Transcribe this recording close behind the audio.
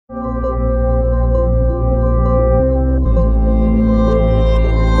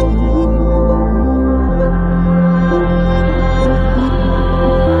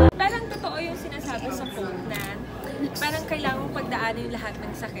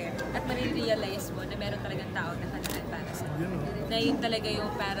lalaki at marirealize mo na meron talagang tao na handaan para sa'yo. Na yun talaga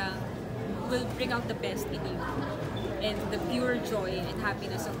yung parang will bring out the best in you. And the pure joy and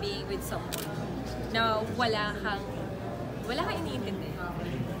happiness of being with someone na wala kang iniintindi.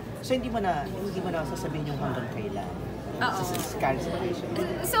 So hindi mo na sasabihin yung hanggang kailan? Oo.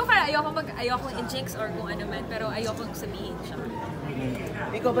 So far, ayokong i-jinx or kung ano man, pero ayokong sabihin siya.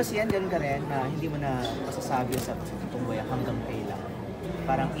 Ikaw ba siyan, ganun ka rin na hindi mo na masasabi sa tunggoy hanggang kailan?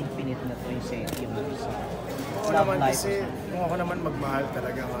 Parang infinite na to yung sa love life. Kasi kung ako naman magmahal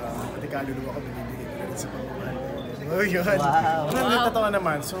talaga, pati kaluluwa ko binibigay ko rin sa pagmamahal. Oh, yun. Wow. Totoo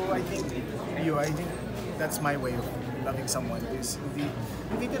naman. So I think that's my way of loving someone is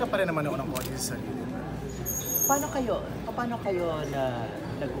hindi tira pa rin naman ako ng konti sa sarili. Paano kayo na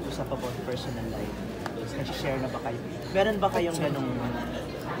nag-uusap about personal life? Nag-share na ba kayo? Meron ba kayong ganong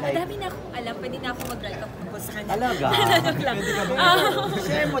like... Madami na akong alam, pwede na ako mag-write up sa kanya. Alaga?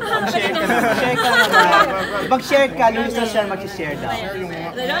 Share mo daw. Share ka naman. Mag-share ka, Louise na siya mag-share daw.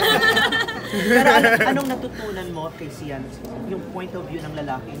 Pero anong natutunan mo kay Xian? Yung point of view ng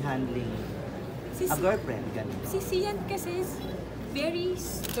lalaki in handling a girlfriend, ganun. Si Xian kasi is very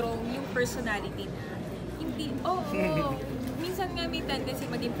strong yung personality na. Hindi, minsan nga may tendency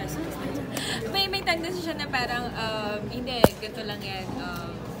maging pessimist na siya. May tendency siya na parang, hindi, ganito lang yan.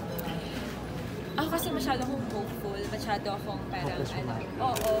 Ako kasi masyado akong hopeful, masyado akong parang,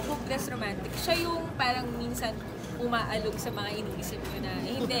 hopeless romantic. Siya yung parang minsan umaalog sa mga iniisip ko na,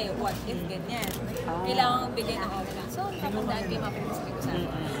 hindi, what if ganyan? Kailangan bigyan ng option. So, kapandaan ko yung mga pinasabi ko sa akin.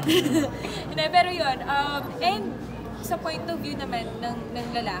 Hindi, pero yun, and sa point of view naman ng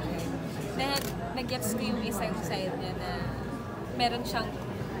lalaki, nag-gets ko yung isang side niya na meron siyang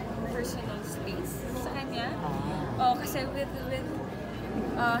personal space sa kanya. Kasi with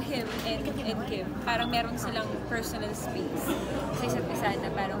him and Kim, parang meron silang personal space sa isa't isa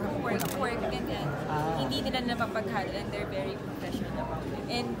na parang work, ganyan. Hindi nila napapaghalo and they're very professional about it.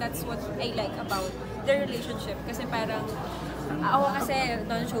 And that's what I like about their relationship. Kasi parang, ako kasi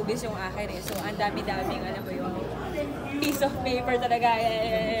non-showbiz yung akin eh. So, ang dami-daming, alam mo yung piece of paper talaga.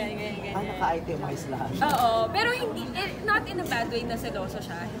 Naka-itemize lahat. Oo. Pero hindi, not in a bad way na seloso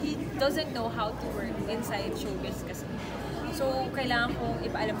siya. He doesn't know how to work inside showbiz kasi. So, kailangan kong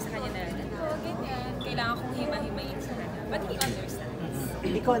ipaalam sa kanya na, ganyan. Kailangan kong hima-himayin sa kanya. But he understands.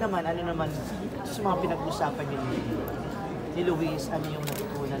 Ikaw naman, ano naman, sa mga pinag-usapan niyo ni Louise, ano yung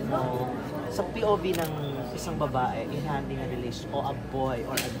natutunan mo sa POV ng isang babae in handling a relation o a boy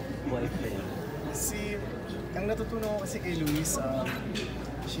or a boyfriend? Ang natutunan ko kasi kay Louise,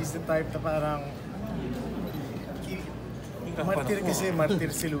 she's the type na parang martir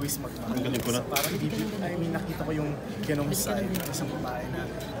si Louise magmahal. So, parang nakita ko yung ganong side ng isang babae na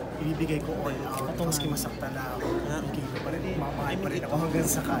ibibigay ko all out, maski masaktan na ako, ibigay ko pa rin, mamahal pa rin ako hanggang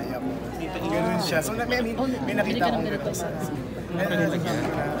sa kaya ko. Ganun siya. So, may nakita akong ganong side.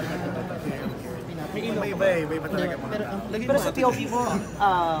 May iba talaga mga tao. Pero sa POV mo,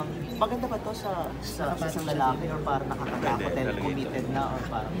 maganda ba to sa isang lalaki or parang nakakatakot and committed na or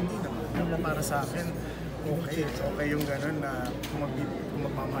parang... Para sa akin, okay yung gano'n na kung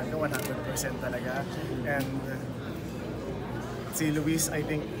magmamahal ka 100% talaga. And si Louise, I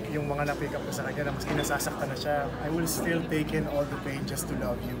think yung mga na-pick up ko sa kanya na maski nasasaktan na siya, I will still take in all the pain just to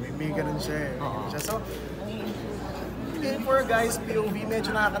love you. May gano'n siya eh. So, for guys, POV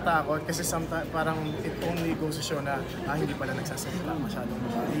medyo nakakatakot kasi sometimes parang it only goes to show na hindi pala nagsasalita masyadong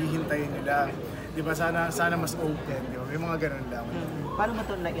hihintayin nila. Di ba sana mas open, di ba? May mga ganun lang. Paano mo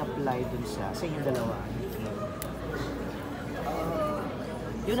ito na-i-apply dun sa inyong dalawa?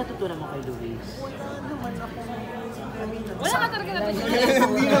 Yung natutunan mo kay Louise? Wala naman ako. Wala ka talaga natutunan.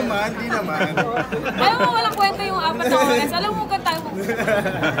 Hindi naman. Alam mo, walang kwento yung 4 na oras. Alam mo kung tayo mo.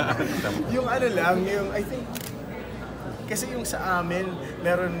 Yung ano lang, yung I think, kasi yung sa amin,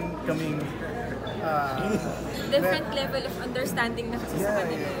 meron kaming different level of understanding na kasi sa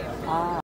kanila.